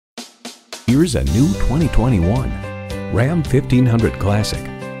Here's a new 2021 Ram 1500 Classic.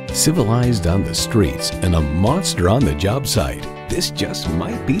 Civilized on the streets and a monster on the job site, this just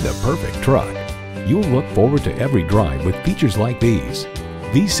might be the perfect truck. You'll look forward to every drive with features like these: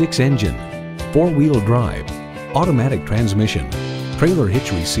 V6 engine, 4-wheel drive, automatic transmission, trailer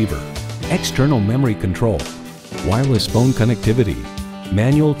hitch receiver, external memory control, wireless phone connectivity,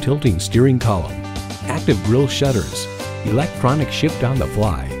 manual tilting steering column, active grille shutters, electronic shift on the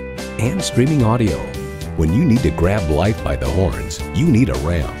fly, and streaming audio. When you need to grab life by the horns, you need a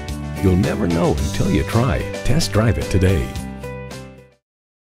Ram. You'll never know until you try. Test drive it today.